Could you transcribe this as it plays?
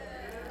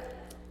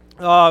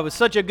Oh, it was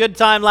such a good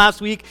time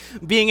last week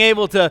being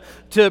able to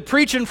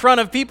preach in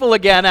front of people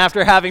again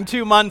after having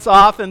 2 months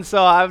off. And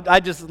so I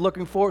just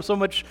looking so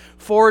much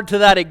forward to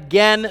that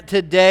again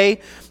today.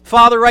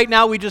 Father, right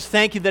now we just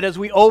thank you that as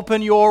we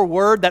open your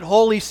word, that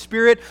Holy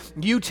Spirit,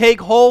 you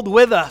take hold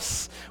with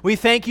us. We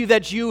thank you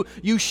that you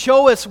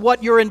show us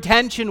what your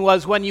intention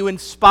was when you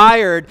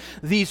inspired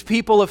these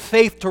people of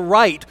faith to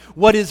write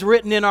what is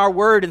written in our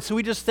word. And so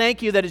we just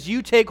thank you that as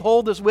you take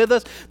hold with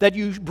us, that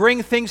you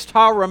bring things to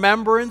our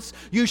remembrance,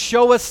 you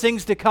show us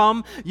things to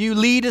come, you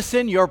lead us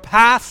in your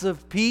paths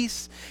of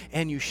peace,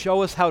 and you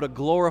show us how to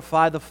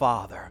glorify the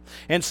Father.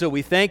 And so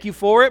we thank you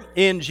for it.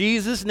 In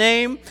Jesus'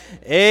 name,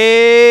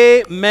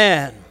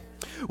 amen.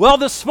 Well,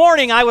 this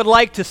morning I would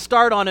like to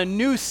start on a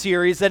new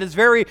series that is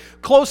very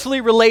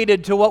closely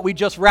related to what we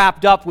just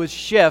wrapped up with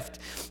Shift.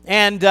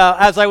 And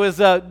as I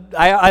was,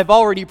 I've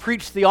already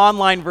preached the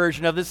online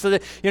version of this, so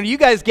that, you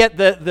guys get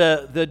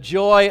the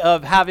joy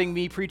of having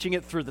me preaching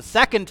it through the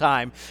second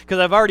time, because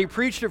I've already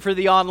preached it for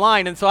the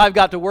online, and so I've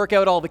got to work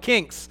out all the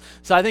kinks.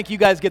 So I think you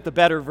guys get the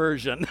better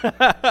version.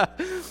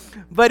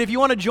 But if you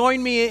want to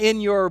join me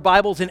in your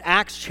Bibles in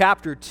Acts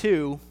chapter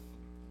 2,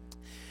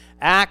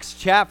 Acts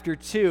chapter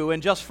 2,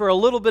 and just for a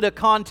little bit of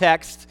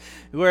context,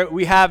 where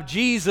we have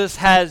Jesus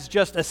has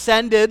just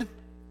ascended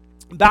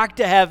back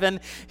to heaven.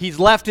 He's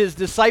left his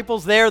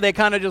disciples there. They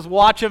kind of just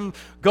watch him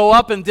go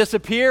up and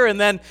disappear, and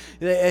then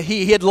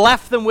he had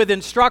left them with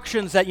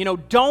instructions that,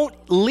 don't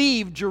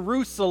leave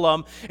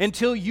Jerusalem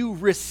until you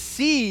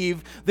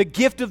receive the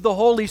gift of the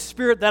Holy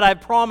Spirit that I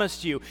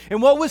promised you.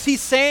 And what was he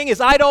saying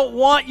is, I don't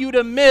want you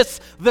to miss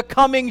the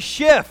coming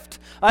shift.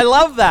 I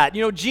love that.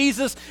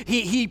 Jesus,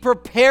 he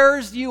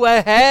prepares you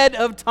ahead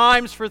of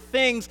times for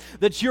things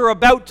that you're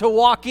about to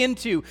walk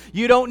into.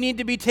 You don't need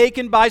to be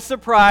taken by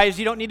surprise.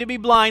 You don't need to be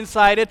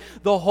blindsided.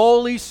 The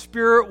Holy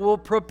Spirit will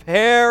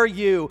prepare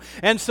you.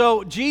 And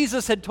so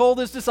Jesus had told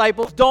his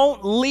disciples,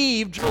 don't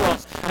leave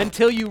Jerusalem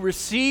until you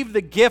receive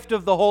the gift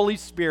of the Holy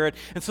Spirit.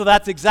 And so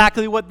that's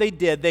exactly what they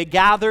did. They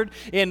gathered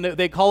in,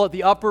 they call it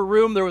the upper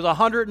room. There was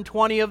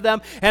 120 of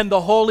them, and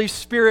the Holy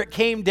Spirit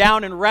came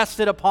down and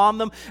rested upon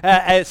them.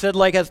 It said,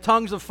 as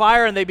tongues of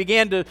fire, and they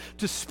began to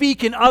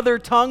speak in other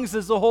tongues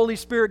as the Holy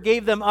Spirit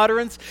gave them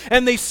utterance,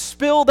 and they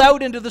spilled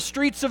out into the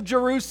streets of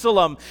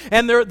Jerusalem,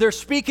 and they're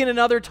speaking in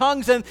other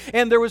tongues, and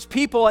there was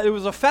people, it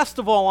was a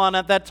festival on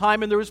at that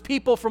time, and there was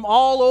people from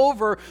all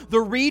over the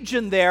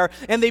region there,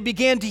 and they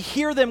began to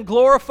hear them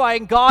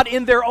glorifying God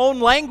in their own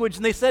language,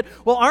 and they said,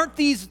 well, aren't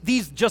these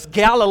just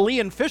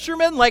Galilean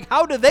fishermen?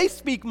 How do they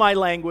speak my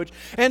language?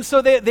 And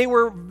so they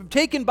were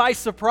taken by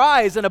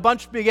surprise, and a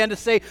bunch began to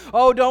say,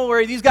 oh, don't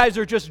worry, these guys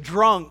are just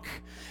drunk.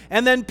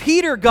 And then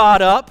Peter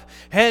got up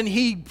and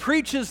he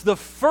preaches the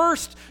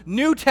first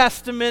New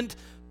Testament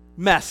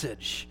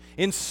message,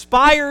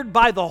 inspired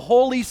by the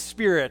Holy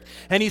Spirit.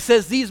 And he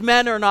says, these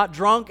men are not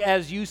drunk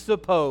as you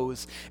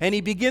suppose. And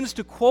he begins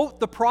to quote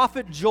the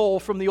prophet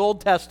Joel from the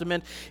Old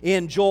Testament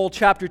in Joel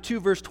chapter 2,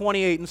 verse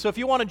 28. And so if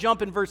you want to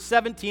jump in verse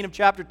 17 of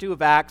chapter 2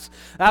 of Acts,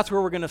 that's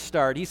where we're going to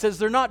start. He says,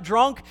 they're not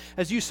drunk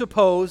as you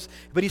suppose,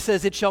 but he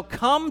says, it shall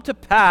come to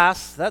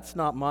pass, that's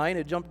not mine,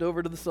 it jumped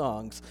over to the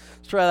songs.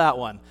 Let's try that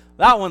one.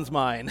 That one's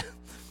mine.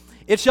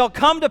 It shall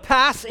come to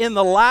pass in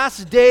the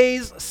last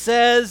days,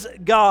 says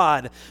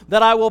God,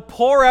 that I will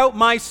pour out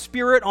my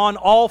Spirit on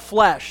all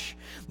flesh,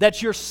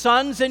 that your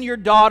sons and your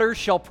daughters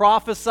shall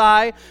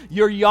prophesy,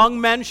 your young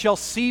men shall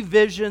see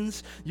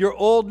visions, your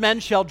old men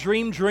shall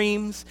dream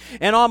dreams,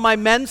 and on my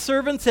men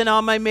servants and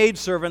on my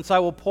maidservants I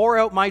will pour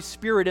out my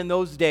Spirit in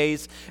those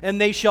days,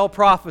 and they shall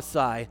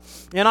prophesy.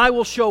 And I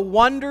will show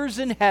wonders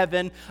in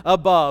heaven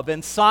above,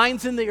 and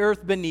signs in the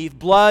earth beneath,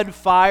 blood,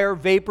 fire,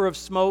 vapor of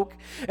smoke.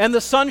 And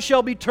the sun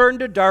shall be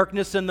turned to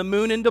darkness, and the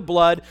moon into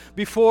blood,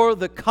 before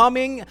the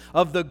coming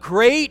of the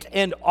great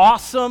and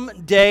awesome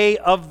day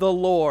of the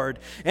Lord.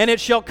 And it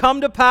shall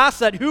come to pass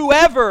that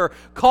whoever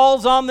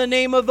calls on the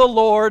name of the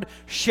Lord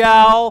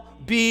shall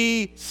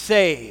be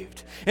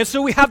saved. And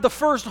so we have the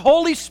first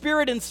Holy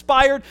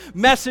Spirit-inspired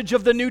message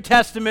of the New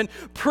Testament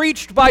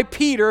preached by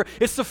Peter.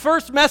 It's the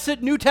first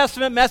New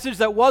Testament message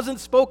that wasn't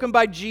spoken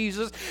by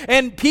Jesus.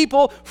 And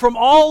people from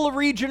all the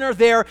region are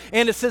there.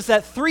 And it says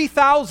that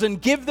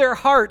 3,000 give their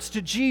hearts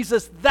to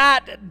Jesus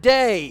that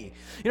day.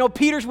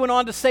 Peter's went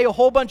on to say a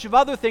whole bunch of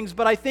other things,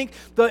 but I think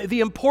the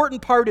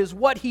important part is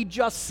what he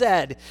just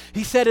said.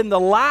 He said in the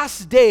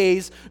last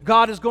days,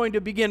 God is going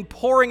to begin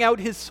pouring out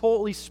his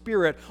Holy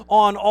Spirit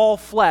on all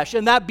flesh.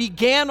 And that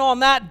began on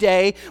that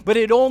day, but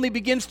it only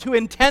begins to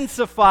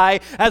intensify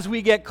as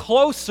we get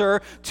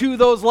closer to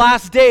those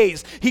last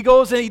days. He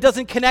goes and he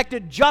doesn't connect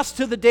it just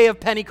to the day of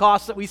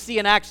Pentecost that we see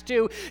in Acts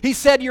 2. He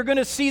said you're going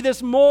to see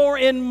this more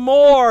and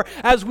more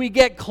as we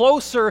get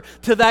closer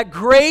to that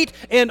great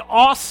and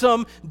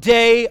awesome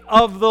day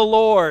of the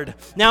Lord.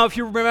 Now, if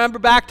you remember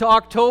back to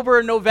October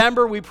and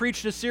November, we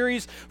preached a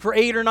series for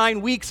 8 or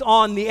 9 weeks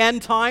on the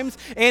end times,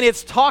 and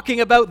it's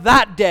talking about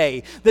that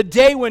day, the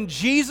day when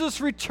Jesus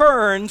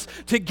returns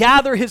to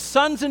gather his sons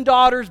sons and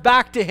daughters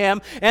back to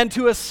him and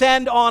to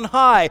ascend on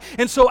high.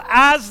 And so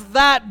as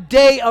that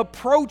day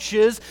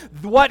approaches,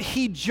 what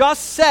he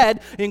just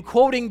said, in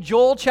quoting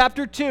Joel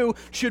chapter 2,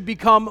 should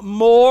become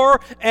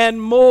more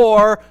and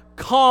more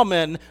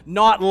common,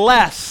 not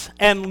less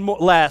and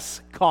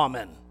less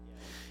common.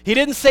 He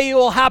didn't say it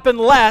will happen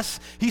less.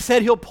 He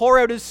said he'll pour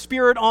out his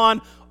Spirit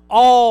on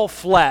all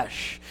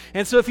flesh.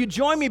 And so if you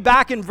join me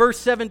back in verse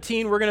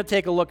 17, we're going to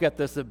take a look at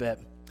this a bit.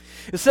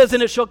 It says,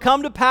 "And it shall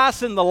come to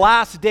pass in the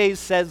last days,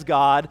 says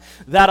God,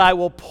 that I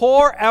will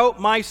pour out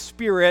my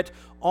Spirit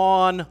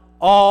on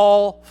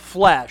all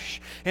flesh."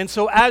 And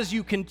so as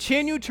you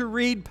continue to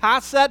read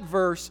past that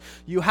verse,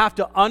 you have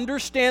to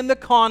understand the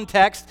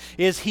context.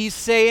 Is he's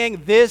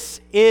saying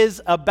this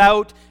is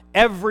about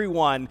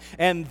everyone,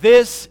 and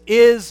this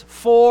is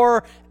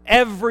for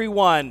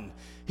everyone.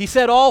 He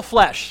said all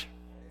flesh,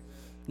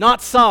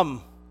 not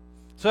some.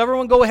 So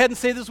everyone go ahead and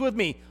say this with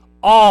me.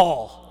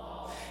 All.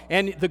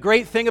 And the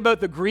great thing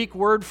about the Greek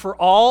word for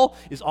all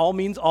is all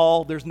means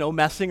all. There's no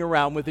messing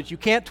around with it. You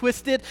can't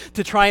twist it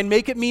to try and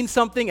make it mean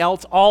something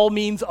else. All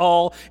means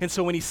all. And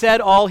so when he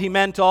said all, he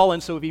meant all.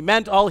 And so if he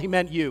meant all, he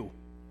meant you.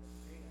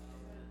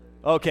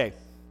 Okay.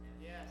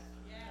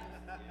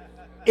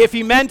 If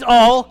he meant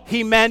all,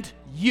 he meant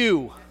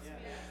you.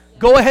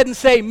 Go ahead and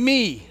say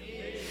me.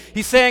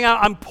 He's saying,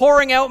 I'm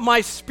pouring out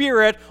my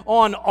Spirit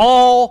on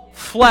all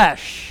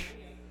flesh.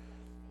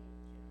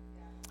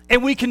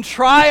 And we can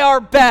try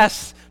our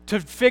best to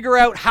figure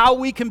out how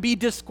we can be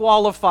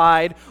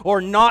disqualified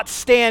or not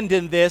stand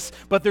in this,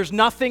 but there's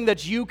nothing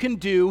that you can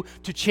do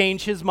to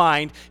change his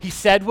mind. He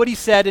said what he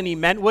said, and he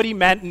meant what he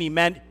meant, and he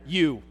meant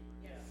you.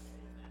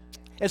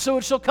 And so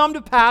it shall come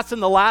to pass in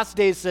the last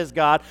days, says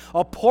God,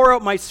 I'll pour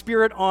out my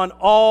Spirit on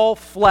all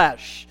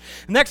flesh.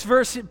 Next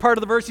verse, part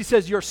of the verse, he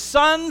says, your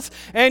sons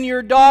and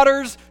your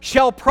daughters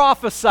shall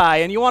prophesy.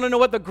 And you want to know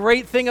what the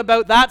great thing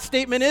about that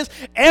statement is?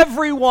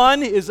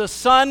 Everyone is a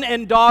son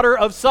and daughter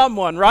of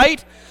someone,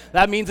 right?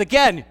 That means,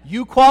 again,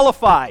 you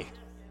qualify.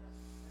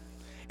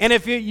 And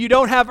if you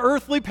don't have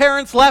earthly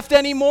parents left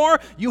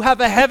anymore, you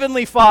have a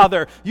heavenly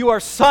Father. You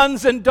are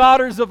sons and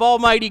daughters of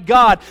Almighty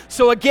God.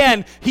 So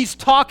again, he's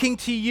talking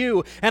to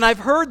you. And I've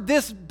heard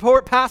this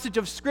passage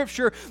of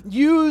Scripture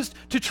used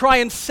to try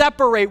and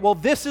separate, well,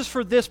 this is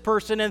for this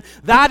person and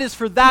that is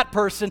for that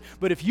person.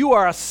 But if you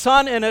are a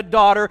son and a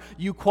daughter,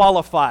 you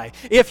qualify.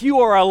 If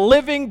you are a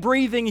living,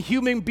 breathing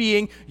human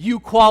being, you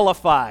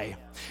qualify.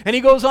 And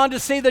he goes on to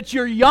say that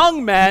your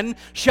young men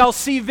shall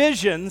see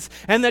visions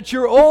and that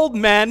your old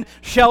men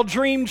shall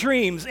dream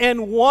dreams.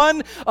 And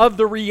one of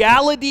the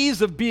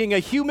realities of being a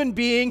human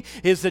being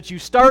is that you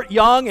start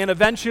young and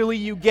eventually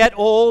you get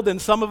old,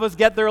 and some of us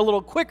get there a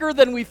little quicker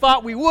than we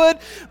thought we would.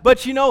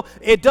 But you know,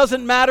 it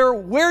doesn't matter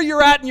where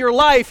you're at in your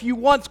life, you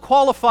once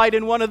qualified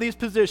in one of these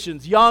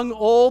positions. Young,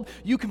 old,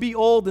 you can be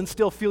old and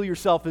still feel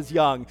yourself as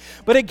young.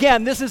 But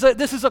again, this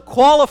is a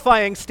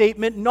qualifying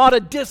statement, not a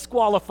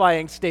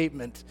disqualifying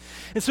statement.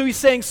 And so he's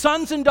saying,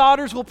 sons and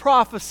daughters will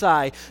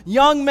prophesy,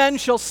 young men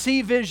shall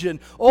see vision,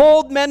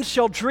 old men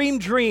shall dream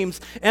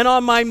dreams, and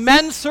on my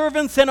men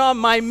servants and on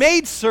my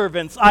maid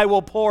servants I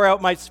will pour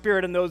out my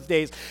Spirit in those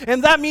days.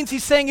 And that means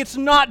he's saying it's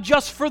not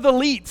just for the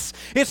elites,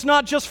 it's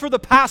not just for the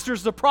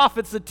pastors, the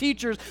prophets, the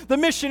teachers, the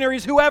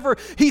missionaries, whoever.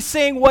 He's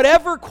saying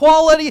whatever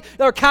quality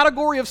or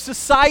category of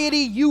society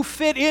you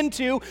fit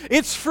into,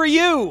 it's for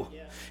you.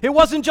 It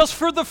wasn't just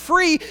for the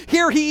free.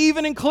 Here he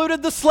even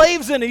included the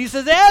slaves in it. He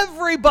says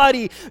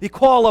everybody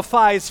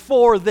qualifies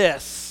for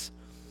this.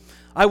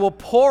 I will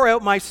pour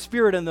out my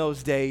Spirit in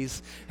those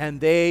days,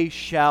 and they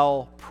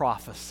shall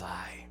prophesy.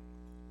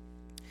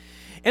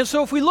 And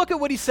so if we look at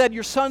what he said,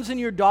 your sons and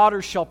your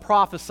daughters shall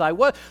prophesy.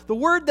 What the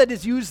word that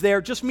is used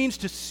there just means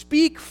to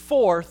speak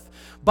forth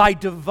by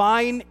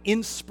divine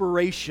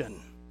inspiration.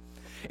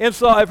 And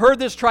so I've heard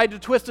this tried to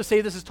twist to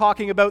say this is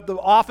talking about the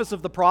office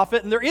of the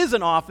prophet, and there is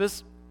an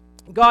office.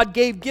 God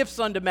gave gifts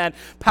unto men,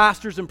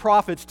 pastors and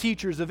prophets,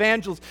 teachers,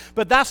 evangelists,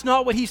 but that's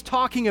not what he's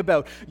talking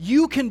about.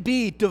 You can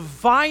be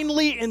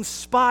divinely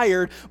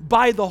inspired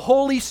by the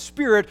Holy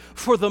Spirit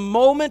for the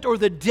moment or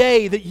the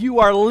day that you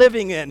are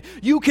living in.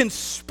 You can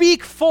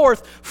speak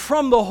forth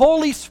from the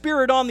Holy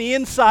Spirit on the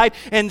inside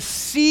and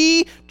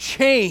see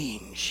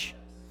change.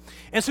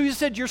 And so he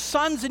said, your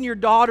sons and your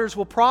daughters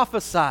will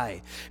prophesy.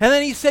 And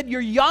then he said,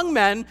 your young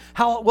men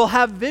will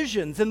have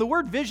visions. And the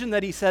word vision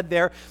that he said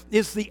there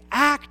is the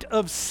act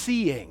of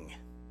seeing.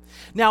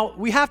 Now,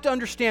 we have to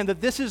understand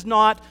that this is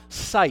not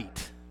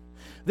sight.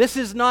 This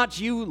is not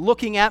you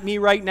looking at me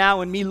right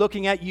now and me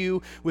looking at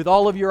you with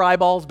all of your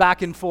eyeballs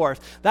back and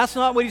forth. That's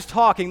not what he's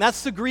talking.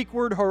 That's the Greek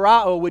word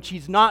horao, which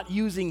he's not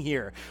using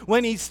here.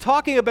 When he's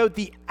talking about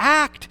the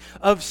act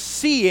of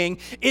seeing,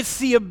 it's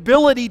the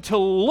ability to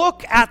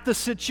look at the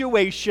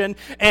situation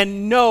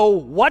and know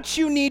what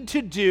you need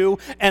to do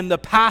and the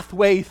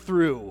pathway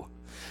through.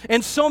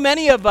 And so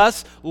many of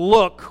us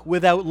look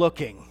without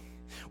looking.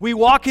 We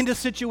walk into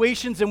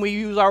situations and we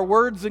use our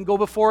words and go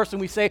before us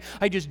and we say,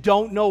 I just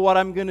don't know what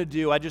I'm going to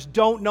do. I just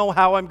don't know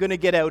how I'm going to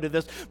get out of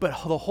this. But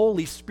the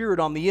Holy Spirit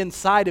on the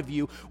inside of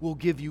you will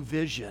give you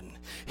vision.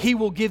 He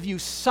will give you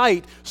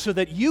sight so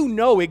that you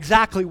know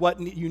exactly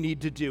what you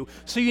need to do.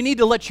 So you need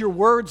to let your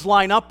words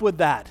line up with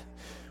that.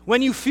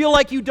 When you feel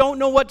like you don't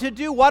know what to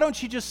do, why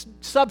don't you just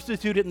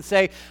substitute it and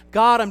say,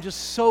 God, I'm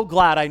just so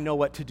glad I know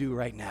what to do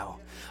right now.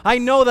 I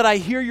know that I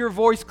hear your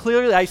voice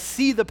clearly. I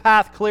see the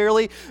path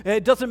clearly.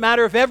 It doesn't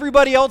matter if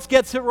everybody else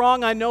gets it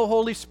wrong. I know,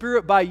 Holy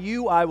Spirit, by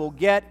you, I will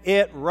get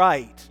it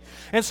right.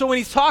 And so when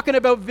he's talking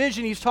about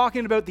vision, he's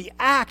talking about the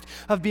act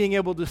of being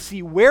able to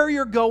see where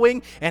you're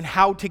going and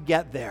how to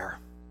get there.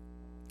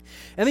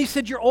 And he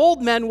said, your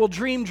old men will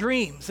dream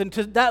dreams. And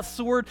that's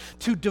the word,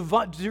 to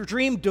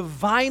dream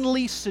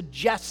divinely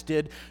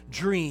suggested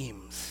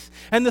dreams.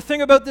 And the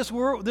thing about this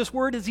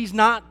word is he's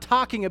not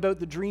talking about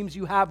the dreams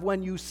you have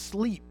when you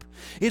sleep.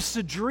 It's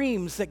the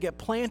dreams that get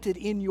planted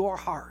in your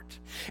heart.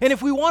 And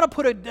if we want to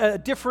put a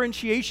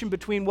differentiation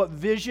between what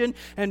vision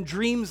and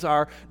dreams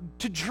are,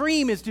 to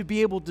dream is to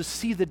be able to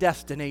see the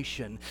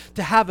destination.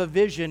 To have a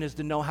vision is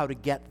to know how to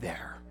get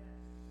there.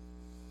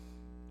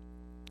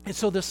 And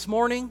so this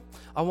morning,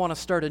 I want to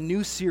start a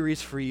new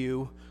series for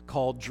you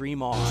called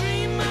Dream On.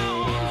 Dream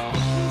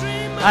on,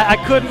 dream on.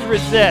 I couldn't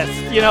resist.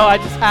 I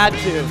just had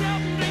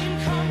to.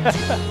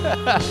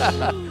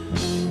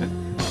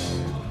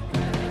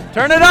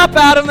 Turn it up,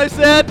 Adam, they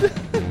said.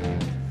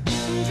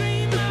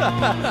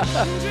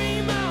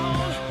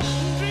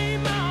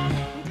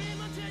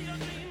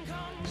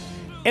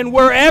 And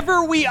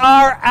wherever we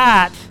are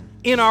at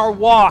in our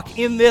walk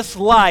in this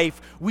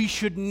life, we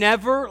should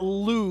never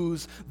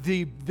lose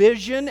the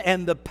vision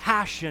and the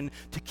passion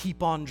to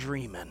keep on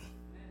dreaming.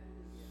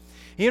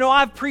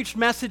 I've preached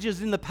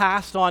messages in the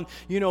past on,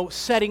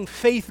 setting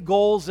faith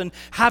goals and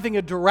having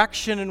a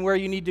direction and where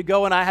you need to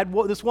go. And I had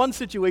this one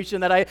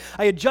situation that I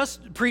had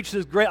just preached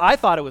this great, I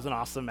thought it was an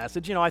awesome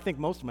message. I think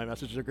most of my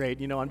messages are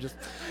great.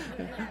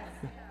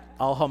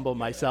 I'll humble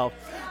myself.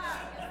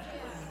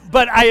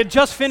 But I had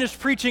just finished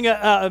preaching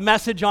a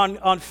message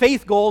on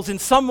faith goals,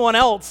 and someone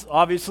else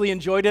obviously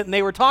enjoyed it, and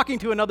they were talking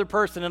to another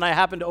person, and I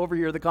happened to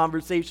overhear the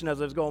conversation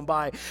as I was going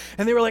by.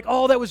 And they were like,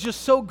 oh, that was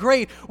just so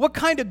great. What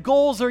kind of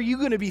goals are you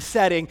going to be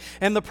setting?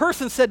 And the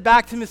person said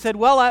back to me and said,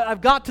 well,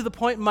 I've got to the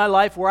point in my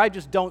life where I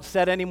just don't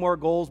set any more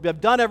goals.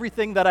 I've done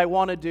everything that I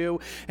want to do,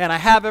 and I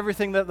have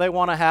everything that they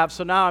want to have,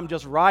 so now I'm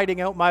just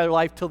riding out my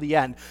life till the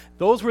end.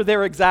 Those were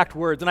their exact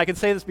words, and I can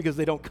say this because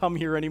they don't come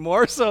here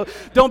anymore, so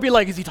don't be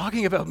like, is he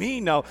talking about me?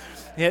 No.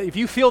 If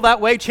you feel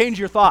that way, change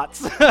your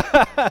thoughts.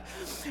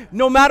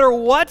 No matter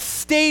what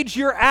stage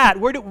you're at,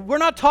 we're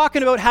not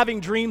talking about having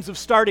dreams of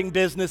starting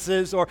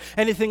businesses or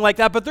anything like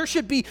that, but there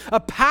should be a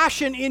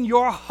passion in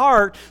your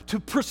heart to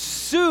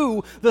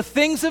pursue the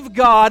things of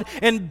God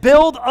and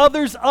build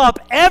others up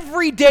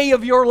every day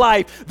of your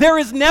life. There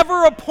is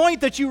never a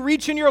point that you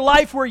reach in your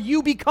life where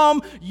you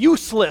become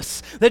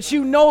useless, that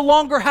you no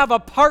longer have a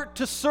part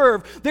to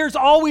serve. There's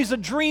always a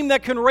dream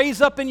that can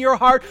raise up in your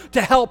heart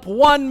to help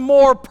one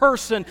more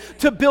person,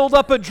 to build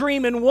up a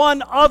dream in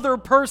one other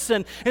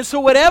person. And so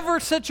whatever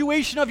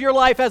situation of your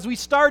life, as we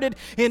started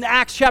in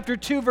Acts chapter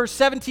 2, verse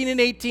 17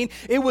 and 18,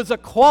 it was a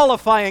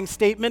qualifying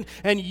statement,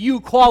 and you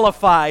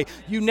qualify.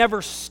 You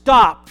never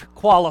stop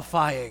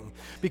qualifying,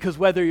 because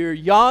whether you're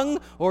young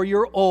or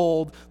you're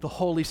old, the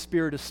Holy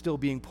Spirit is still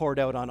being poured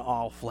out on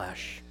all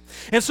flesh.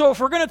 And so if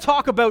we're going to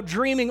talk about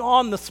dreaming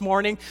on this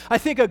morning, I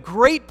think a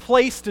great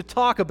place to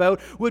talk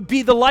about would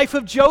be the life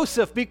of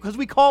Joseph, because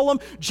we call him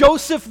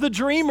Joseph the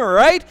Dreamer,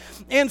 right?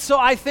 And so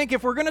I think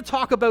if we're going to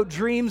talk about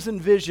dreams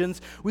and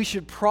visions, we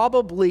should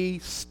probably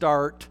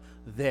start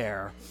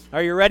there.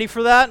 Are you ready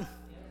for that?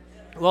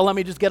 Well, let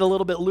me just get a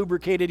little bit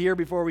lubricated here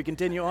before we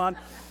continue on.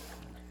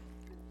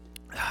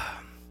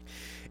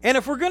 And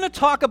if we're going to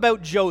talk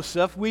about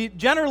Joseph, we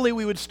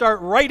would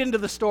start right into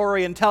the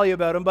story and tell you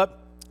about him, but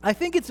I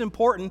think it's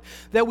important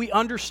that we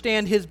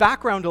understand his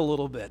background a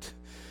little bit,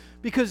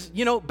 because,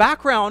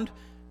 background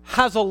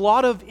has a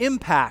lot of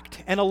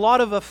impact and a lot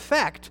of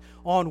effect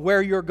on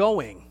where you're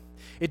going.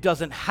 It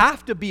doesn't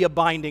have to be a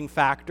binding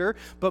factor,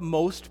 but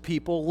most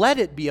people let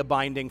it be a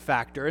binding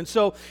factor. And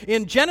so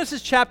in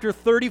Genesis chapter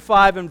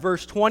 35 and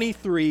verse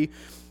 23,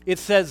 it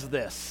says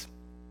this: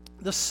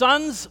 the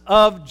sons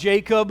of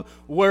Jacob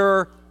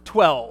were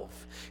 12.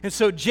 And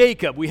so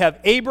Jacob, we have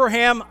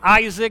Abraham,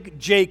 Isaac,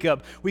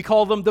 Jacob. We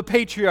call them the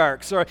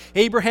patriarchs. Or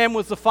Abraham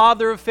was the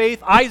father of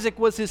faith, Isaac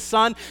was his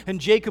son, and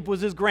Jacob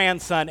was his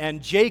grandson.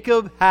 And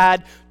Jacob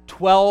had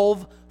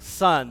 12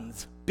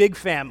 sons. Big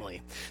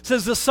family. It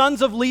says the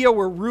sons of Leah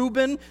were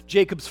Reuben,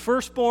 Jacob's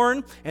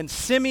firstborn, and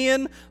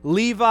Simeon,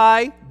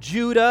 Levi,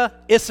 Judah,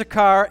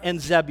 Issachar,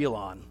 and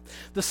Zebulun.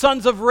 The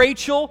sons of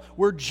Rachel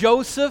were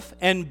Joseph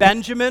and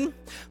Benjamin.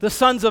 The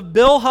sons of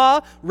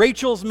Bilhah,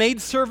 Rachel's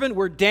maidservant,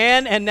 were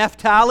Dan and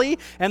Naphtali.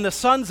 And the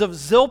sons of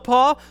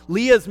Zilpah,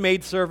 Leah's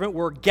maidservant,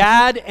 were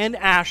Gad and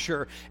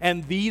Asher.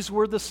 And these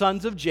were the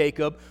sons of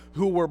Jacob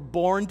who were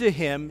born to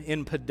him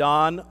in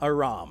Paddan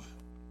Aram.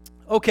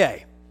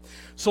 Okay,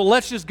 so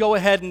let's just go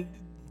ahead and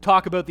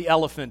talk about the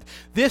elephant.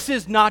 This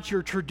is not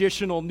your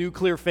traditional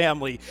nuclear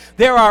family.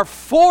 There are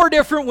 4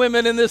 different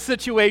women in this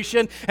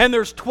situation, and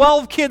there's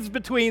 12 kids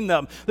between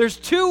them. There's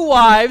 2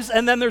 wives,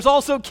 and then there's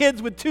also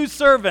kids with 2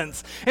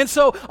 servants. And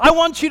so I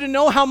want you to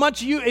know how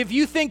much if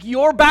you think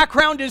your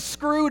background is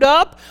screwed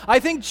up, I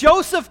think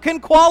Joseph can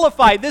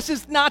qualify. This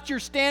is not your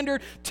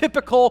standard,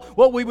 typical,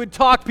 what we would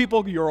talk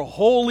people, your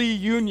holy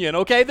union,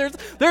 okay?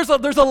 There's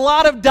a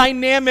lot of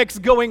dynamics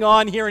going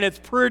on here, and it's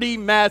pretty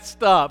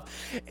messed up.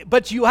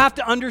 But you have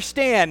to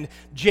understand,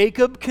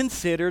 Jacob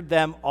considered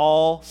them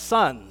all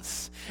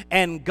sons,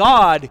 and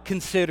God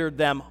considered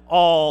them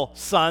all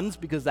sons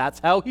because that's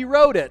how he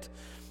wrote it.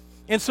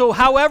 And so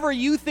however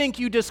you think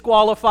you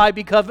disqualify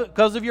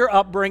because of your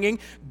upbringing,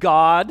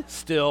 God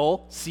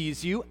still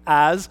sees you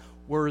as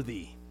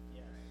worthy.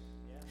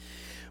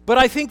 But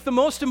I think the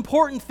most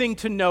important thing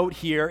to note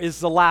here is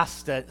the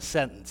last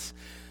sentence.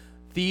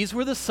 These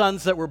were the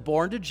sons that were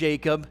born to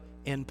Jacob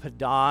in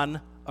Padan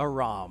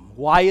Aram.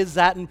 Why is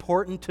that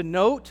important to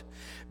note?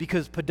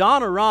 Because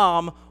Padan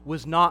Aram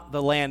was not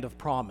the land of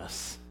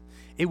promise.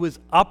 It was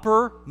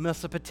Upper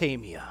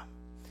Mesopotamia.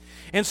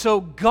 And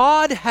so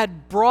God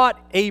had brought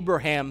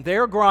Abraham,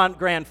 their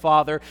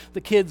grandfather,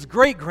 the kid's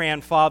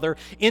great-grandfather,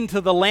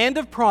 into the land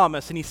of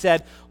promise. And he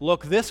said,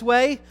 look this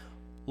way,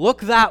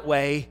 look that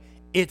way,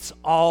 it's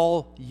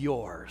all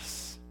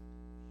yours.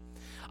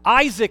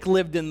 Isaac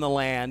lived in the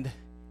land,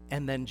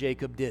 and then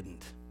Jacob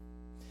didn't.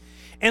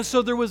 And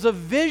so there was a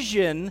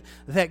vision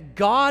that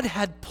God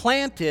had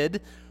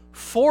planted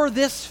for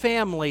this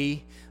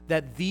family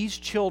that these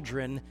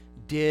children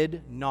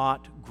did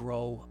not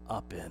grow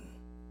up in.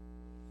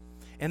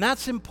 And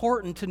that's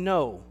important to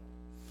know.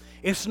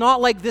 It's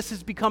not like this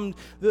has become,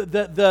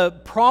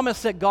 the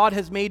promise that God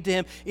has made to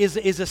him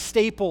is a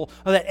staple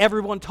that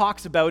everyone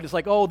talks about. It's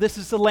like, oh, this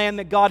is the land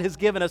that God has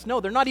given us. No,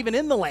 they're not even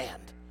in the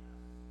land.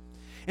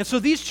 And so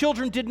these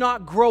children did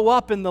not grow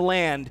up in the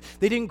land.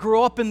 They didn't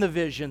grow up in the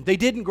vision. They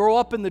didn't grow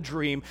up in the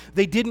dream.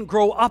 They didn't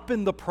grow up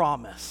in the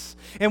promise.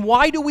 And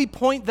why do we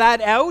point that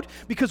out?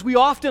 Because we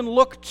often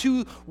look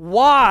to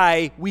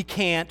why we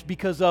can't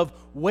because of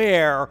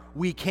where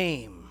we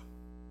came.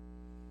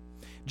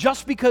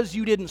 Just because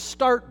you didn't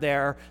start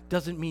there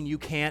doesn't mean you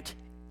can't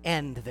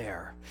end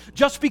there.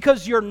 Just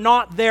because you're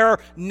not there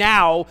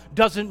now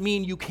doesn't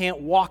mean you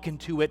can't walk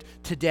into it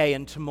today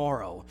and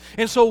tomorrow.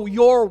 And so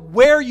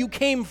where you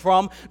came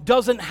from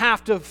doesn't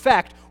have to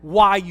affect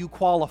why you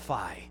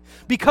qualify.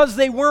 Because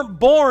they weren't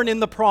born in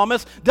the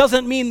promise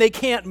doesn't mean they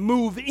can't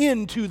move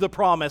into the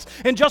promise.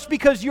 And just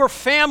because your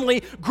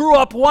family grew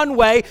up one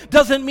way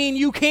doesn't mean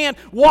you can't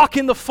walk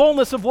in the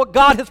fullness of what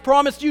God has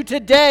promised you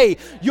today.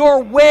 Your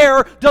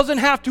where doesn't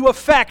have to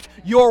affect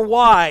your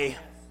why.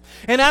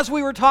 And as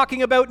we were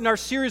talking about in our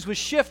series with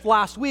Shift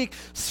last week,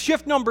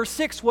 shift number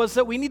 6 was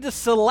that we need to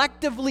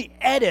selectively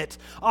edit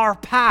our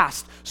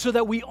past so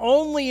that we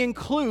only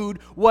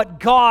include what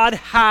God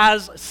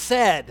has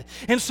said.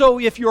 And so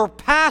if your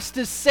past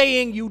is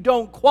saying you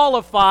don't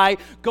qualify,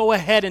 go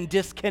ahead and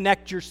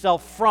disconnect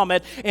yourself from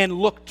it and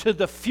look to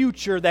the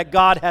future that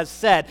God has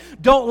said.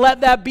 Don't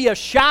let that be a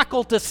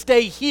shackle to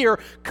stay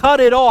here. Cut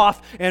it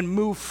off and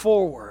move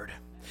forward.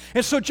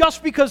 And so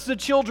just because the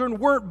children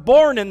weren't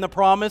born in the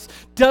promise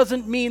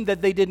doesn't mean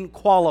that they didn't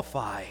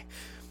qualify.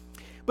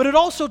 But it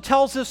also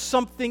tells us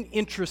something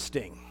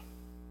interesting.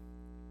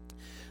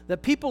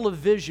 That people of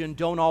vision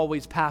don't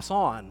always pass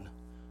on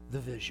the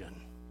vision.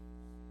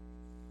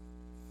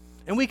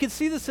 And we can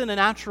see this in a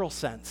natural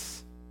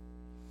sense.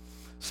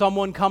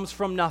 Someone comes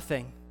from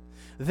nothing.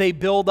 They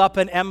build up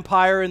an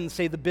empire in,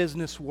 say, the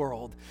business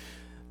world.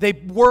 They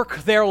work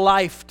their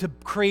life to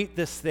create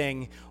this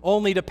thing,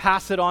 only to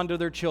pass it on to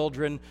their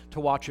children to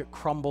watch it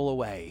crumble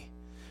away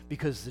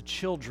because the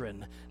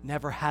children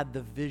never had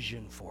the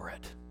vision for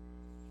it.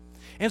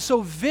 And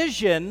so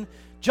vision,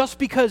 just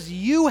because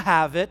you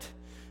have it,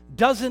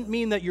 doesn't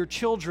mean that your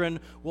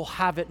children will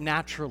have it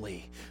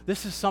naturally.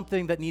 This is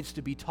something that needs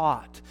to be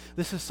taught.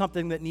 This is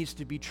something that needs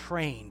to be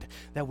trained,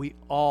 that we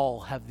all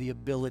have the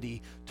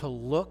ability to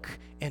look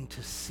and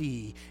to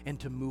see and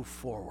to move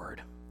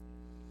forward.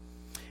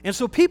 And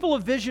so people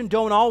of vision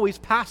don't always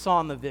pass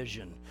on the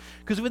vision.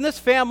 Because in this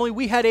family,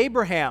 we had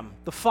Abraham,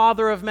 the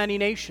father of many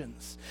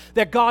nations,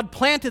 that God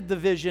planted the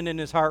vision in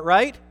his heart,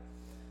 right?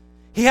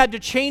 He had to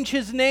change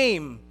his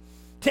name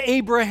to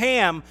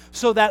Abraham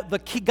so that the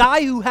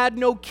guy who had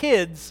no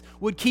kids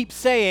would keep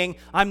saying,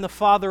 I'm the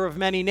father of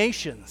many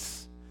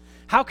nations.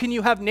 How can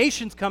you have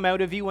nations come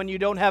out of you when you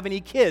don't have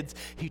any kids?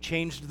 He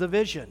changed the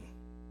vision.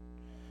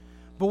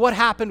 But what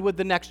happened with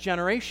the next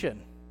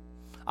generation?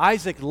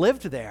 Isaac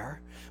lived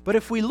there. But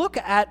if we look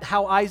at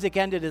how Isaac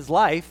ended his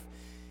life,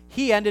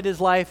 he ended his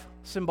life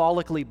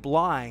symbolically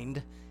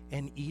blind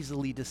and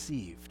easily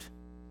deceived.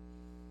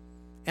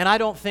 And I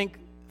don't think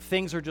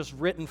things are just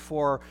written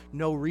for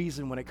no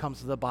reason when it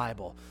comes to the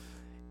Bible.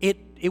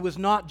 It was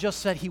not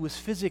just that he was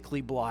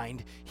physically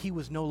blind, he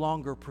was no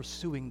longer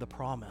pursuing the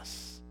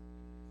promise.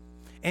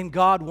 And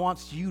God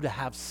wants you to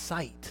have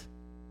sight.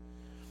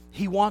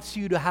 He wants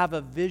you to have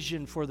a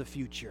vision for the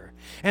future.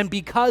 And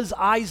because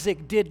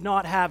Isaac did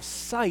not have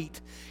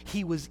sight,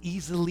 he was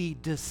easily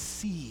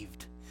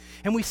deceived.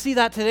 And we see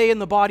that today in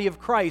the body of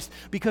Christ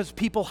because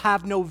people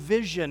have no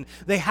vision,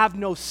 they have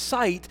no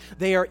sight,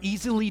 they are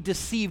easily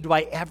deceived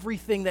by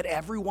everything that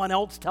everyone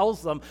else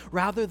tells them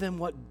rather than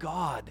what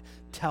God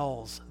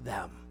tells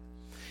them.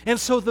 And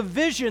so the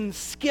vision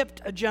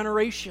skipped a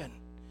generation.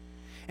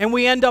 And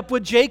we end up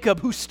with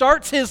Jacob, who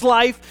starts his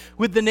life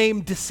with the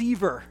name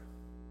Deceiver.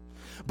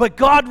 But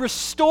God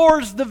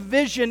restores the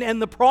vision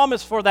and the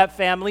promise for that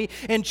family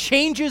and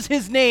changes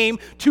his name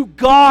to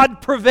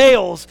God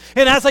Prevails.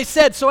 And as I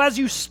said, so as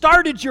you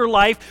started your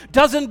life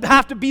doesn't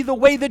have to be the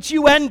way that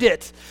you end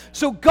it.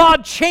 So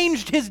God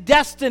changed his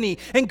destiny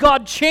and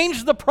God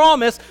changed the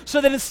promise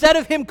so that instead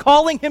of him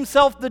calling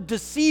himself the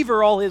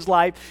deceiver all his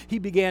life, he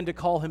began to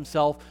call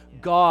himself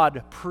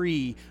God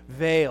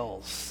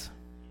Prevails.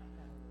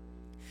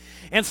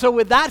 And so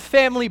with that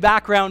family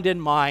background in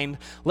mind,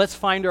 let's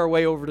find our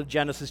way over to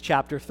Genesis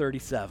chapter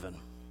 37.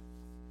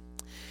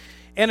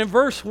 And in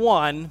verse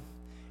 1,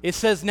 it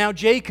says, "Now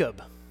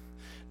Jacob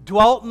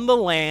dwelt in the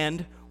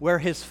land where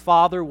his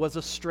father was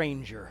a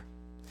stranger,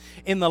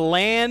 in the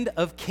land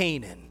of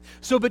Canaan."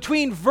 So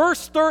between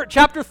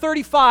chapter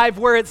 35,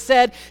 where it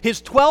said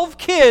his 12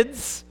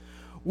 kids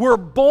were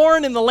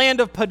born in the land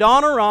of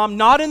Padan Aram,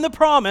 not in the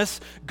promise,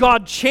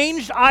 God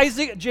changed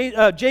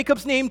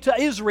Jacob's name to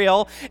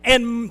Israel,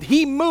 and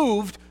he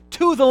moved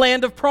to the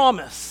land of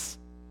promise.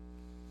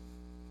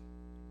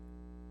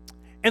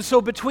 And so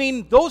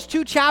between those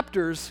two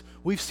chapters,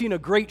 we've seen a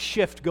great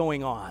shift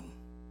going on.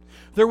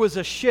 There was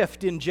a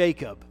shift in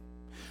Jacob,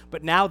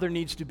 but now there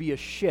needs to be a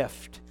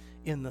shift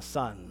in the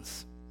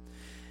sons.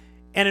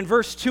 And in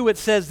verse 2 it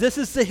says, "This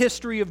is the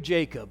history of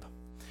Jacob.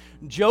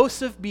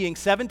 Joseph, being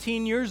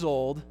 17 years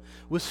old,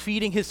 was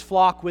feeding his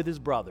flock with his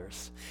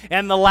brothers.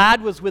 And the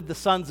lad was with the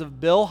sons of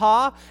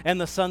Bilhah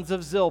and the sons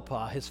of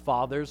Zilpah, his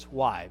father's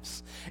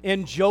wives.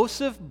 And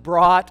Joseph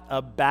brought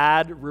a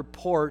bad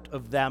report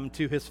of them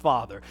to his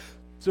father."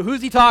 So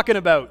who's he talking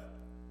about?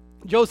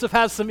 Joseph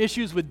has some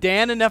issues with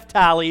Dan and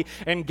Naphtali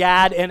and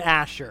Gad and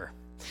Asher.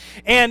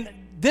 And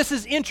this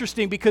is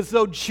interesting because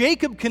though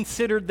Jacob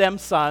considered them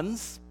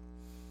sons,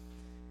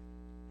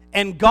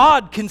 and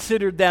God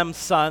considered them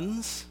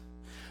sons,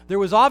 there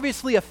was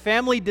obviously a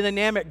family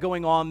dynamic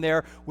going on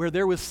there where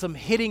there was some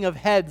hitting of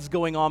heads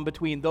going on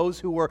between those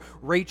who were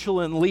Rachel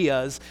and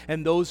Leah's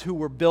and those who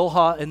were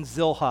Bilhah and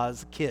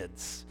Zilpah's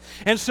kids.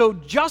 And so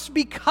just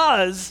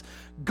because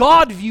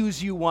God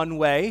views you one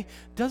way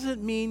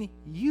doesn't mean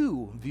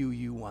you view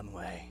you one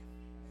way.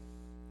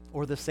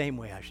 Or the same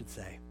way, I should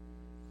say.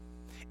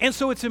 And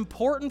so it's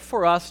important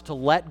for us to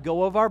let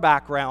go of our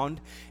background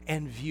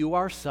and view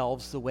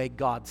ourselves the way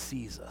God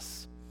sees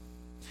us.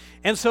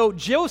 And so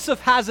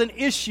Joseph has an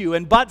issue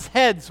and butts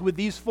heads with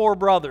these four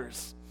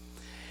brothers.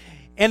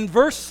 In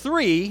verse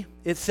 3,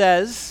 it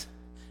says,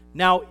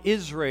 "Now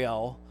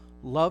Israel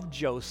loved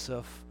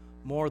Joseph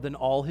more than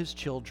all his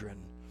children,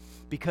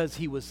 because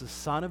he was the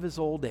son of his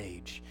old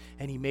age,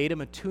 and he made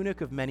him a tunic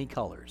of many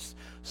colors."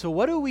 So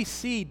what do we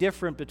see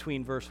different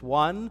between verse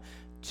 1,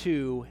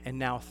 2, and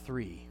now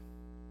 3?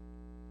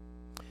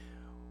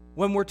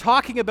 When we're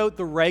talking about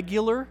the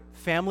regular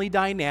family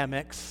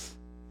dynamics,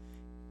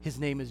 his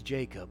name is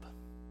Jacob.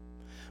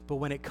 But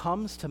when it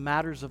comes to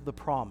matters of the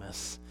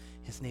promise,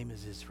 his name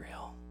is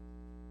Israel.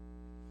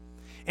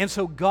 And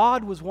so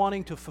God was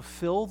wanting to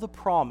fulfill the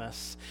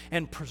promise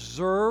and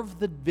preserve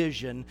the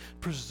vision,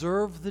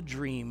 preserve the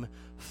dream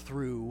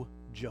through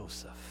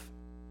Joseph.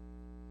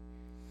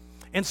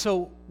 And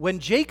so when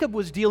Jacob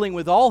was dealing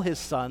with all his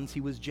sons,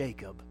 he was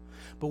Jacob.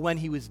 But when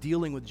he was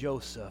dealing with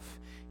Joseph,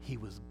 he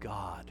was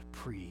God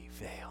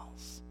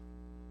Prevails.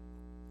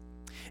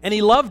 And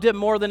he loved him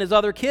more than his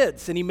other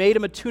kids, and he made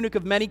him a tunic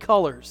of many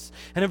colors.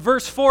 And in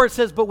verse 4 it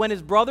says, "But when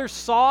his brothers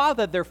saw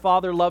that their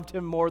father loved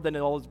him more than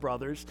all his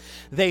brothers,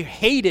 they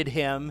hated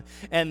him,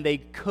 and they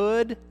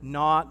could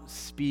not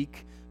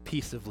speak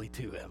peaceably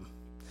to him."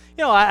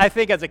 You know, I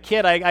think as a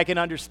kid, I can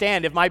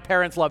understand if my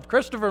parents loved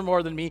Christopher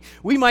more than me,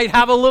 we might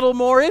have a little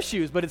more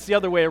issues, but it's the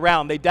other way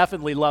around. They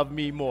definitely love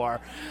me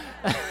more.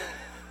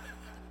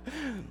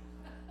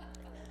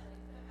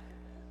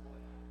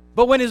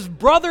 But when his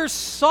brothers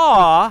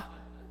saw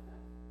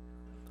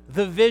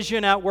the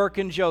vision at work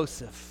in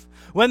Joseph,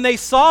 when they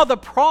saw the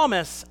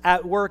promise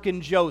at work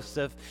in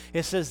Joseph,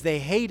 it says they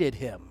hated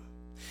him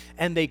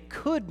and they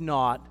could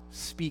not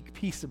speak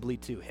peaceably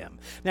to him.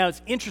 Now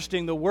it's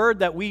interesting, the word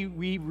that we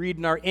read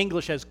in our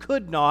English as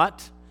could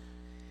not,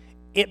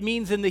 it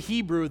means in the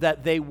Hebrew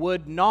that they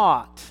would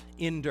not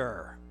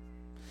endure.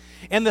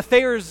 And the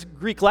Thayer's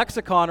Greek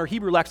lexicon or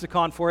Hebrew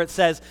lexicon for it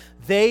says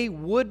they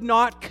would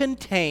not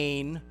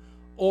contain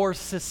or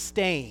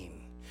sustain.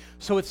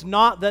 So it's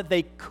not that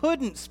they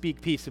couldn't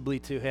speak peaceably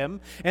to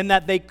him and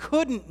that they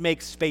couldn't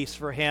make space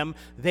for him,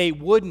 they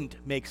wouldn't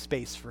make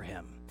space for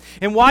him.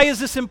 And why is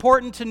this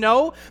important to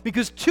know?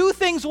 Because two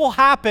things will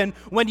happen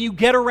when you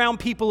get around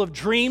people of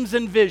dreams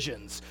and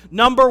visions.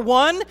 Number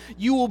one,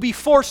 you will be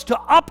forced to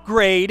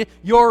upgrade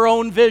your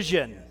own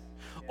vision.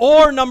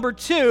 Or number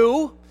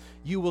two,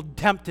 you will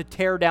attempt to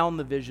tear down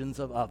the visions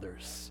of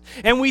others.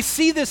 And we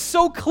see this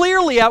so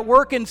clearly at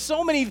work in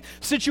so many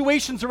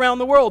situations around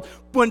the world.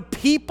 When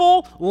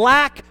people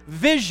lack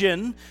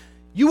vision,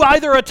 you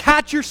either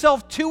attach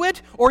yourself to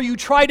it or you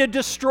try to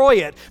destroy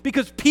it,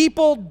 because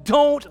people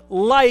don't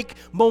like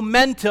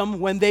momentum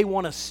when they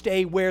want to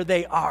stay where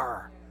they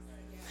are.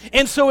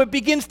 And so it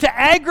begins to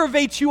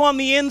aggravate you on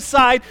the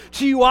inside,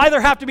 so you either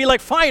have to be like,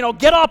 fine, I'll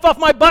get off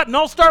my butt and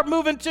I'll start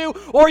moving too,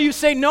 or you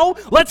say, no,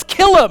 let's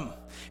kill him.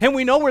 And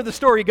we know where the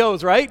story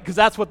goes, right? Because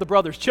that's what the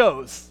brothers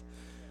chose.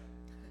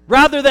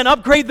 Rather than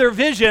upgrade their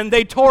vision,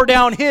 they tore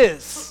down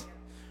his.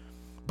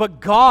 But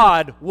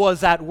God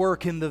was at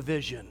work in the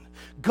vision.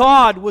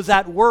 God was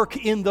at work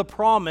in the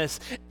promise,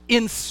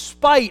 in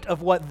spite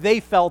of what they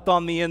felt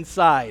on the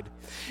inside.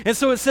 And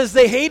so it says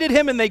they hated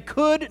him and they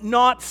could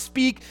not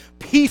speak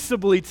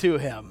peaceably to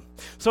him.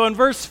 So in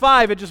verse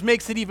 5, it just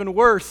makes it even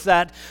worse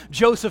that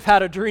Joseph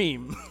had a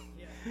dream.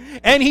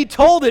 And he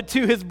told it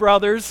to his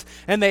brothers,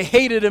 and they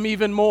hated him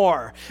even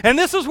more. And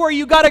this is where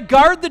you got to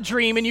guard the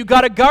dream, and you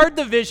got to guard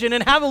the vision,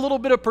 and have a little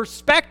bit of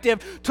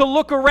perspective to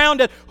look around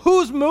at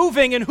who's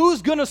moving and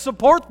who's going to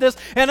support this.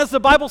 And as the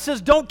Bible says,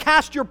 don't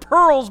cast your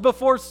pearls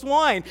before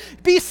swine.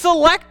 Be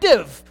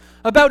selective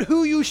about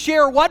who you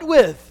share what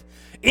with.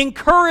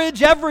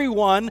 Encourage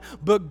everyone,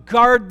 but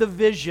guard the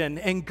vision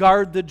and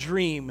guard the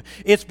dream.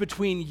 It's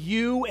between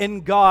you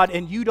and God,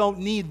 and you don't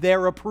need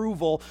their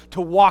approval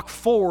to walk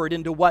forward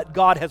into what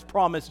God has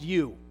promised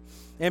you.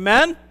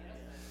 Amen?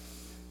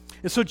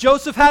 And so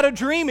Joseph had a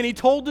dream, and he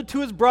told it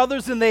to his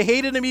brothers, and they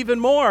hated him even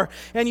more.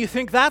 And you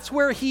think that's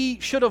where he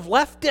should have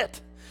left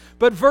it.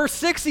 But verse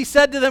 6, he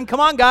said to them,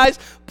 come on, guys,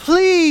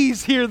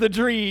 please hear the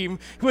dream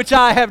which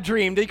I have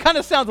dreamed. It kind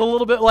of sounds a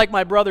little bit like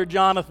my brother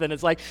Jonathan.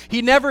 It's like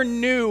he never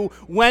knew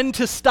when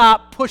to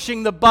stop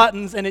pushing the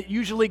buttons, and it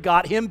usually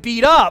got him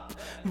beat up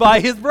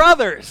by his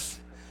brothers.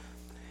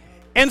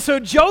 And so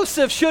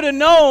Joseph should have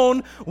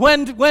known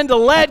when to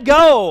let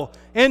go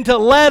and to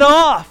let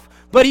off.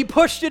 But he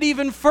pushed it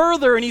even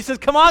further, and he says,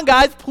 come on,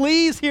 guys,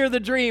 please hear the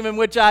dream in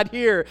which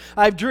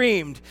I've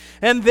dreamed.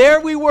 And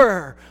there we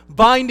were,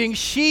 binding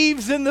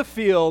sheaves in the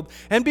field,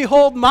 and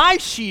behold, my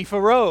sheaf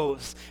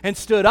arose and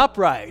stood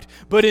upright.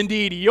 But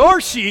indeed,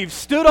 your sheaves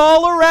stood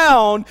all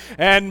around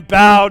and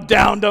bowed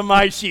down to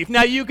my sheaf.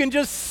 Now you can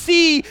just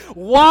see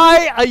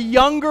why a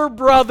younger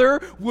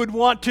brother would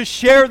want to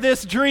share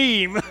this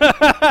dream.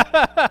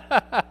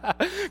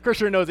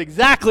 Christian knows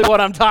exactly what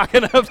I'm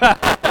talking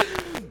about.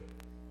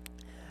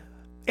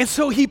 And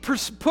so he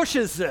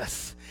pushes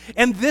this,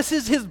 and this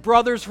is his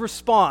brother's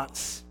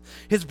response.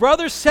 His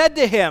brothers said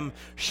to him,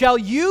 shall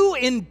you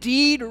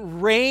indeed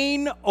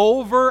reign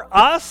over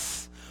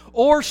us?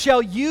 Or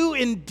shall you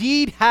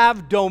indeed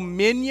have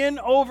dominion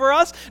over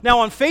us? Now,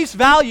 on face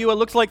value, it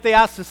looks like they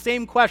asked the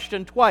same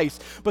question twice,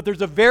 but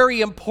there's a very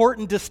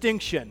important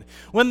distinction.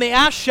 When they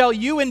asked, shall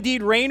you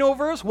indeed reign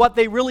over us? What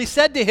they really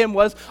said to him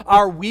was,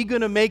 are we going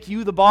to make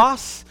you the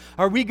boss?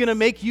 Are we going to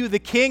make you the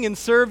king and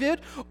serve it?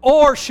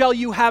 Or shall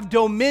you have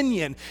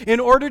dominion? In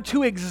order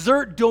to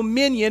exert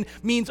dominion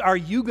means, are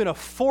you going to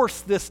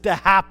force this to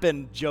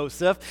happen,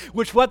 Joseph?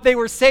 Which what they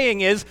were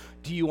saying is,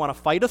 do you want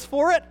to fight us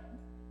for it?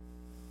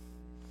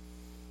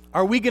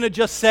 Are we going to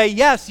just say,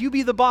 yes, you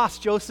be the boss,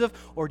 Joseph,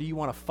 or do you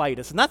want to fight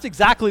us? And that's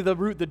exactly the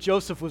route that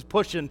Joseph was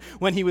pushing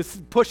when he was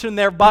pushing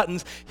their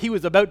buttons. He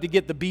was about to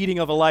get the beating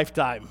of a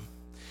lifetime.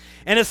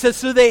 And it says,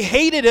 so they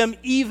hated him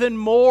even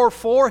more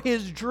for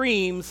his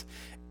dreams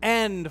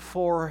and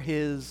for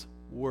his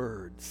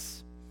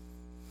words.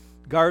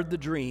 Guard the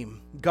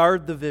dream,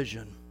 guard the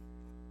vision.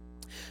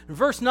 In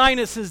verse 9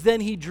 it says,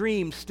 then he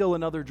dreamed still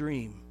another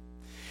dream.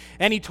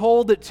 And he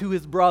told it to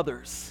his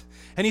brothers.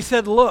 And he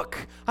said,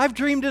 look, I've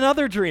dreamed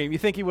another dream. You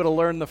think he would have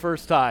learned the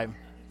first time.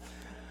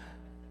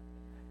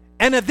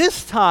 And at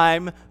this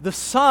time, the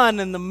sun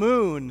and the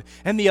moon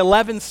and the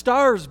 11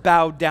 stars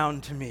bowed down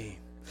to me.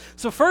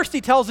 So first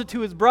he tells it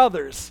to his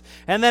brothers,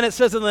 and then it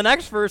says in the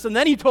next verse, and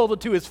then he told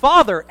it to his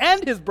father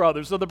and his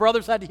brothers. So the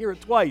brothers had to hear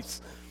it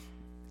twice.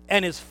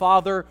 And his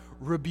father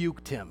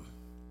rebuked him.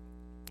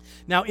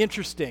 Now,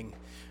 interesting.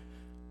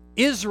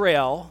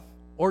 Israel,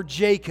 or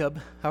Jacob,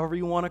 however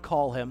you want to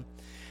call him,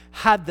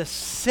 had the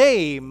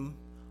same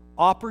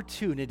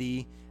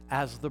opportunity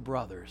as the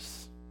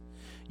brothers.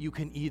 You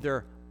can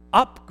either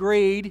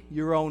upgrade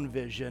your own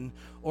vision,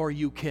 or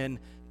you can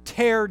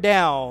tear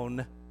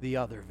down the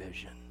other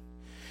vision.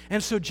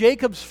 And so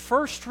Jacob's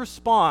first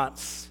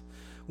response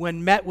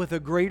when met with a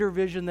greater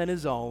vision than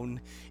his own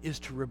is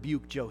to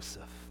rebuke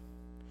Joseph.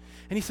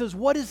 And he says,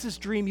 what is this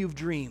dream you've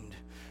dreamed?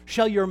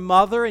 Shall your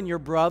mother and your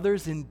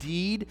brothers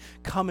indeed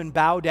come and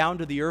bow down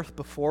to the earth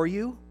before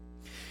you?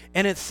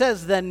 And it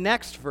says then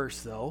next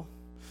verse though,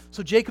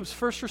 so Jacob's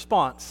first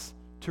response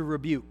to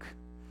rebuke.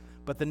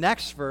 But the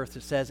next verse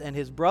it says, and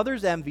his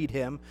brothers envied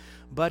him,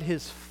 but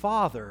his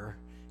father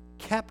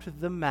kept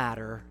the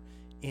matter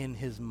in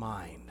his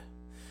mind.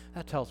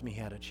 That tells me he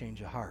had a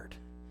change of heart.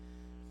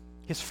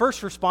 His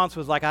first response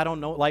was like, I don't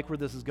know, like where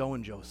this is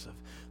going, Joseph.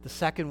 The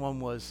second one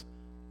was,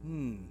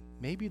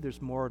 maybe there's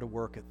more to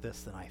work at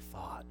this than I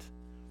thought.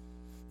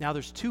 Now,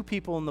 there's two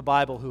people in the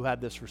Bible who had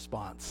this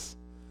response.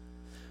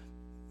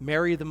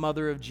 Mary, the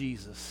mother of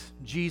Jesus.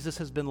 Jesus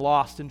has been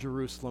lost in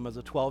Jerusalem as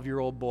a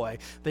 12-year-old boy.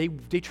 They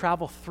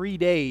travel 3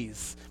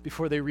 days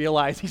before they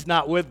realize he's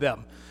not with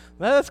them.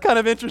 That's kind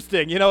of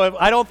interesting. You know,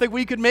 I don't think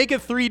we could make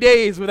it 3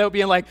 days without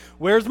being like,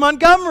 where's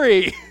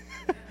Montgomery?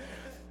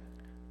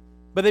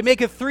 But they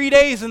make it 3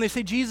 days and they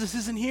say, Jesus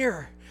isn't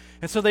here.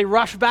 And so they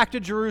rush back to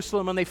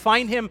Jerusalem and they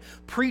find him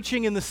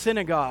preaching in the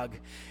synagogue.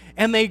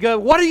 And they go,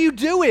 what are you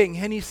doing?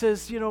 And he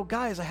says, you know,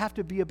 guys, I have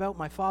to be about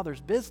my Father's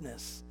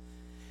business.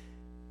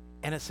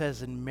 And it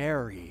says, and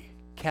Mary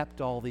kept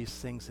all these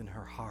things in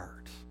her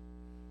heart.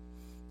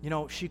 You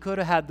know, she could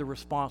have had the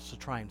response to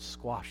try and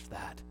squash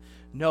that.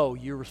 No,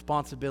 your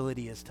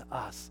responsibility is to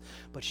us.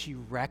 But she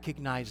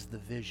recognized the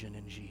vision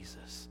in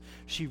Jesus.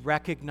 She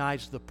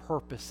recognized the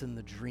purpose in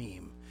the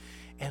dream.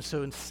 And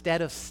so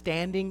instead of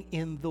standing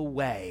in the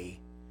way,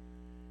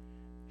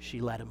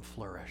 she let him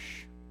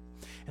flourish.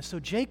 And so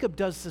Jacob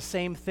does the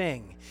same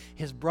thing.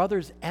 His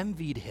brothers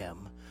envied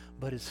him,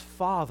 but his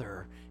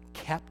father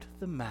kept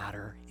the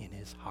matter in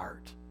his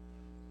heart.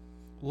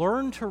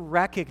 Learn to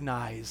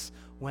recognize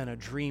when a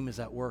dream is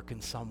at work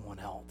in someone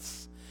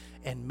else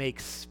and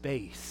make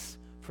space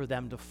for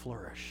them to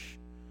flourish.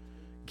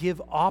 Give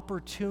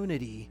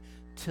opportunity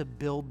to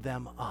build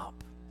them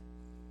up.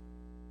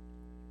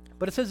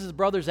 But it says his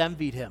brothers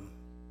envied him.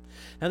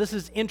 Now this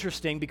is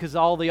interesting because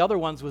all the other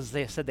ones was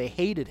they said they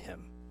hated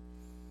him.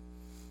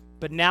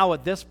 But now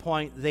at this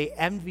point they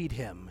envied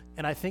him.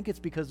 And I think it's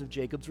because of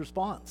Jacob's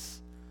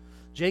response.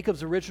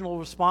 Jacob's original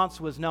response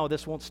was, no,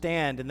 this won't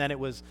stand. And then it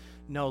was,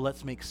 no,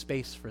 let's make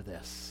space for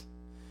this.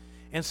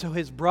 And so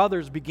his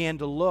brothers began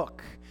to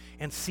look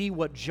and see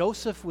what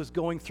Joseph was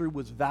going through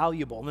was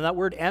valuable. And that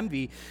word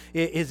envy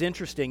is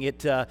interesting.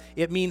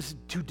 It means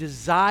to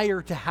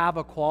desire to have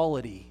a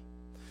quality,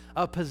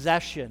 a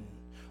possession,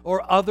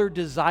 or other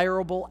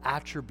desirable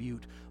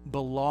attribute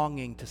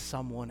belonging to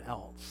someone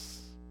else.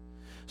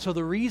 So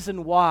the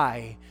reason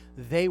why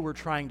they were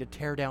trying to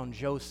tear down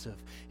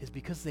Joseph is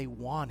because they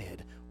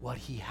wanted what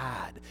he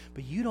had.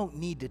 But you don't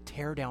need to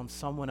tear down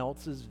someone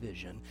else's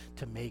vision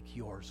to make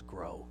yours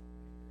grow.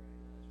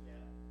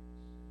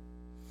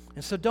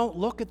 And so don't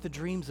look at the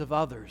dreams of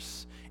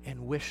others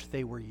and wish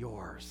they were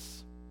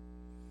yours.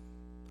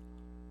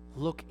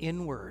 Look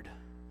inward,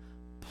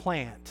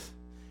 plant,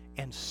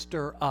 and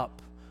stir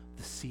up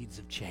the seeds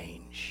of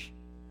change.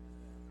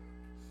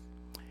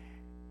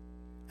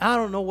 I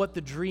don't know what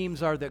the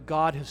dreams are that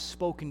God has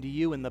spoken to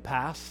you in the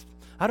past.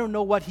 I don't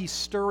know what he's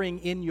stirring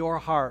in your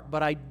heart,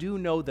 but I do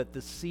know that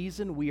the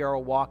season we are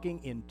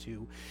walking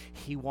into,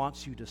 he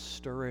wants you to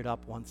stir it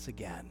up once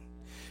again.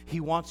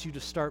 He wants you to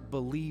start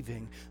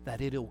believing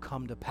that it'll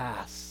come to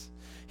pass.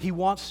 He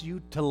wants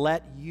you to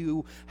let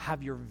you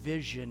have your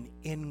vision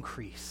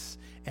increase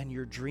and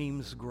your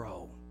dreams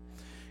grow.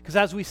 Because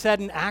as we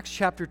said in Acts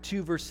chapter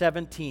 2, verse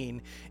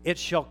 17, it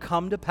shall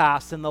come to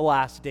pass in the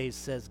last days,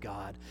 says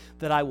God,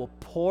 that I will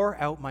pour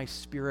out my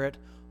spirit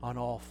on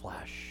all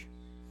flesh.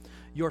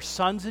 Your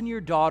sons and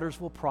your daughters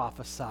will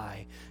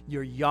prophesy.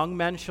 Your young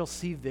men shall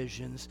see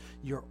visions.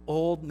 Your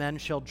old men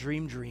shall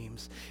dream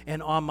dreams.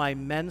 And on my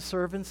men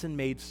servants and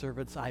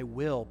maidservants I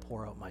will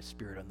pour out my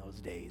spirit on those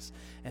days,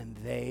 and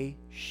they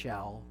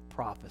shall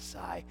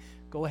prophesy.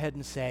 Go ahead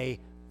and say,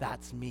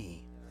 that's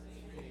me.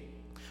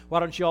 Why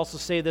don't you also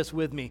say this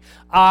with me?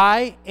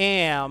 I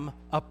am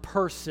a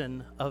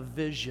person of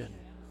vision.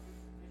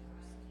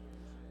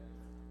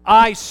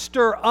 I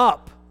stir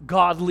up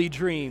godly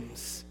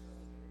dreams.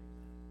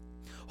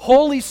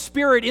 Holy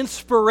Spirit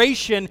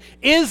inspiration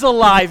is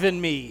alive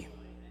in me.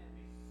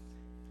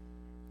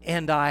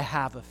 And I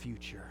have a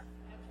future.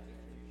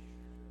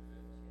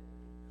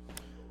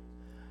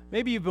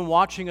 Maybe you've been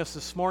watching us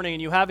this morning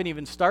and you haven't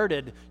even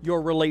started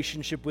your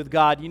relationship with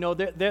God. You know,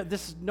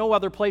 this is no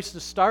other place to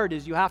start.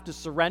 Is you have to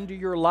surrender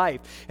your life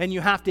and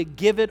you have to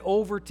give it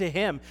over to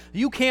Him.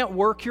 You can't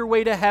work your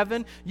way to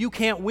heaven. You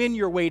can't win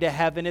your way to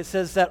heaven. It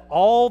says that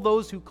all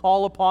those who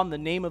call upon the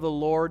name of the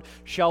Lord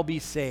shall be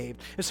saved.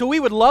 And so we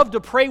would love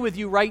to pray with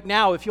you right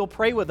now if you'll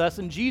pray with us,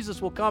 and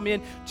Jesus will come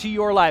into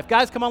your life.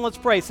 Guys, come on, let's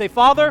pray. Say,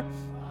 Father,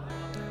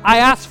 I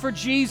ask for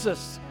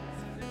Jesus.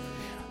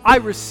 I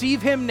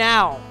receive Him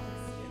now.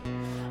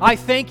 I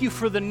thank you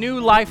for the new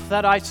life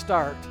that I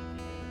start.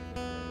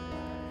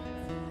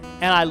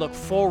 And I look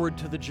forward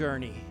to the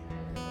journey.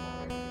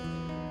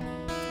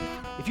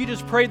 If you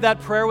just prayed that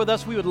prayer with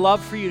us, we would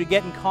love for you to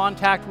get in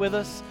contact with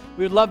us.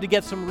 We would love to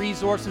get some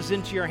resources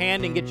into your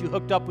hand and get you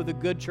hooked up with a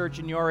good church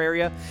in your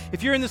area.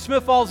 If you're in the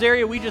Smith Falls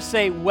area, we just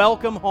say,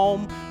 welcome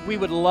home. We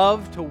would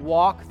love to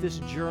walk this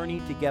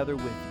journey together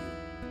with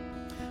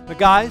you. But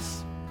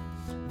guys,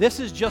 this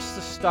is just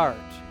the start.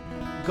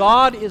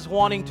 God is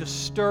wanting to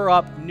stir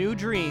up new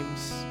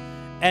dreams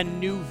and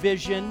new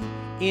vision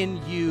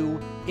in you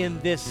in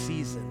this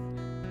season.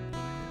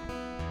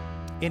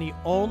 And He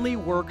only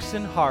works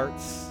in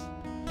hearts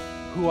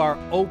who are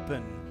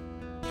open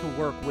to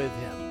work with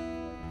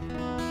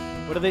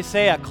Him. What do they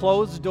say? A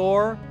closed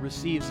door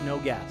receives no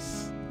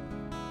guests.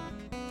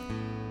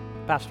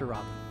 Pastor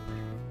Rob.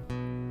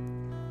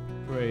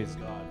 Praise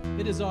God.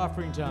 It is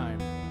offering time.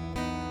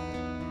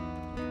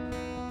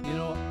 You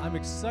know, I'm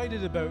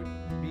excited about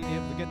being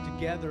able to get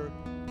together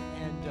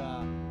and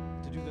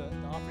to do the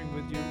offering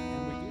with you.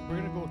 And we're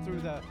going to go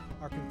through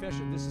our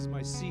confession. This is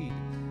my seed.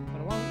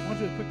 But I want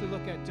you to quickly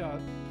look at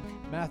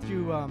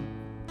Matthew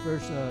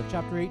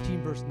chapter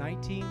 18, verse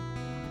 19.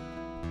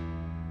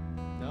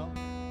 No?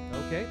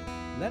 Okay.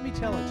 Let me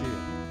tell it to you.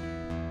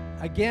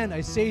 Again, I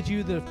say to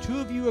you that if two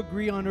of you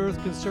agree on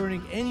earth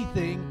concerning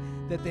anything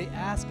that they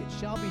ask, it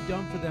shall be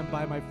done for them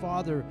by my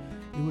Father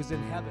who is in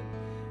heaven.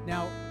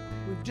 Now,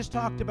 we've just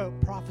talked about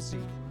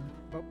prophecy,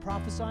 about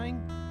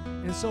prophesying.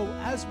 And so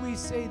as we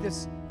say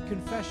this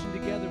confession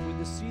together with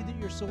the seed that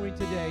you're sowing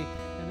today,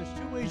 and there's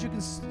two ways you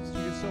can sow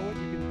it.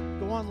 You can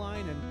go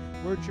online and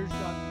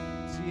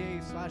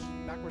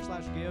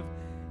wordchurch.ca/backward/give,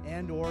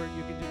 and or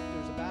you can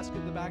there's a basket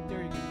in the back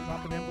there. You can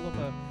drop an envelope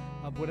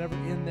of whatever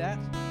in that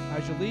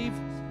as you leave.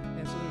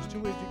 And so there's two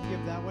ways you can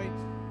give that way.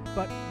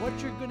 But what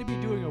you're going to be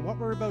doing, or what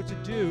we're about to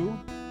do,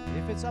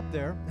 if it's up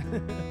there,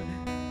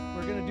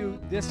 we're going to do,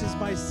 this is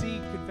my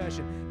seed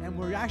confession. And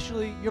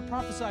you're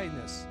prophesying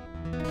this.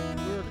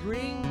 We're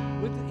agreeing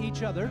with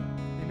each other.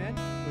 Amen.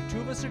 Where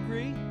two of us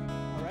agree,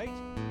 all right?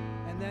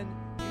 And then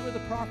you are the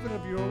prophet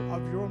of your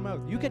own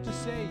mouth. You get to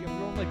say, of your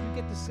own life, you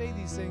get to say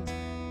these things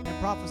and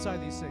prophesy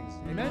these things.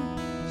 Amen?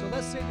 So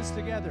let's say this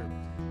together.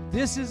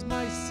 This is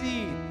my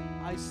seed.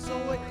 I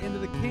sow it into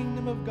the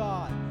kingdom of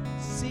God.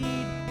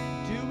 Seed,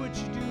 do what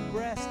you do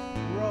best,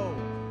 grow.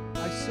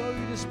 I sow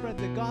you to spread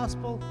the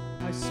gospel.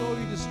 I sow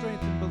you to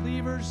strengthen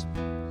believers.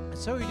 I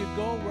sow you to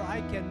go where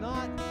I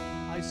cannot.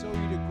 I sow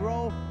you to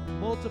grow,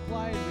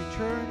 multiply, and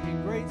return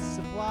in great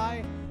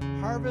supply.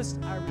 Harvest,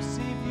 I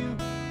receive you.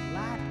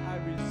 Lack, I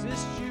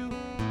resist you.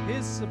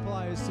 His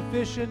supply is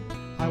sufficient.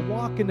 I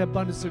walk in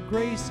abundance of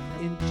grace.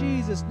 In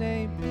Jesus'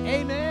 name,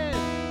 amen.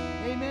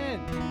 Amen.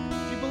 Do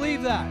you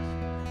believe that?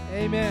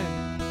 Amen.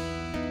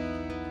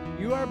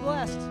 You are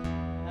blessed.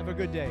 Have a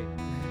good day.